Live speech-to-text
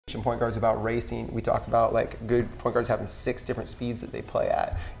point guards about racing. We talk about like good point guards having 6 different speeds that they play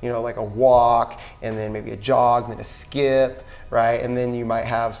at. You know, like a walk, and then maybe a jog, and then a skip, right? And then you might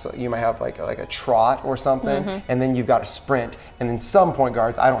have like a trot or something, and then you've got a sprint. And then some point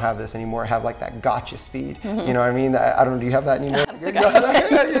guards, I don't have this anymore, have like that gotcha speed. You know what I mean? I don't know. Do you have that anymore? You don't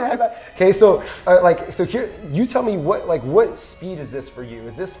have that. Okay, so so here, you tell me what speed is this for you?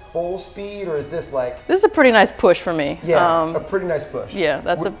 Is this full speed, or is this like? This is a pretty nice push for me. Yeah, a pretty nice push. Yeah,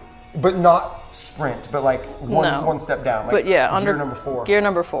 that's but not sprint, but like one step down. Like but yeah, gear number 4. Gear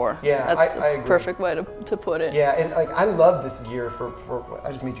number 4. Yeah, that's I agree. a perfect way to put it. Yeah, and like I love this gear for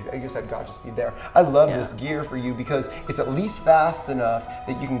I just made you said gotcha speed there. I love this gear for you because it's at least fast enough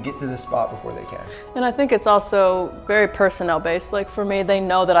that you can get to this spot before they can. And I think it's also very personnel based. Like for me, they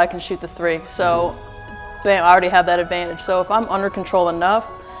know that I can shoot the 3, so they already have that advantage. So if I'm under control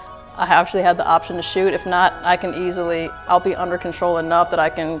enough, I actually have the option to shoot. If not, I'll be under control enough that I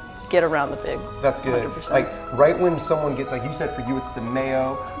can get around the big. That's good. 100%. Like right when someone gets, like you said, for you it's the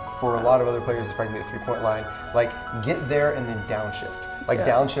Mayo. For a lot of other players, it's probably a 3-point line. Like get there and then downshift. Like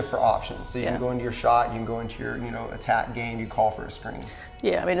downshift for options. So you can go into your shot, you can go into your attack game. You call for a screen.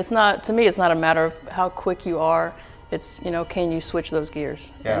 Yeah, I mean to me it's not a matter of how quick you are. It's can you switch those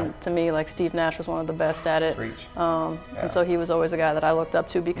gears? Yeah. And to me, like Steve Nash was one of the best at it. Preach. And so he was always a guy that I looked up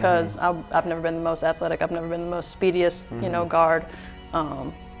to because I've never been the most athletic. I've never been the most speediest, guard.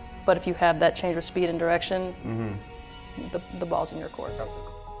 But if you have that change of speed and direction, the ball's in your court.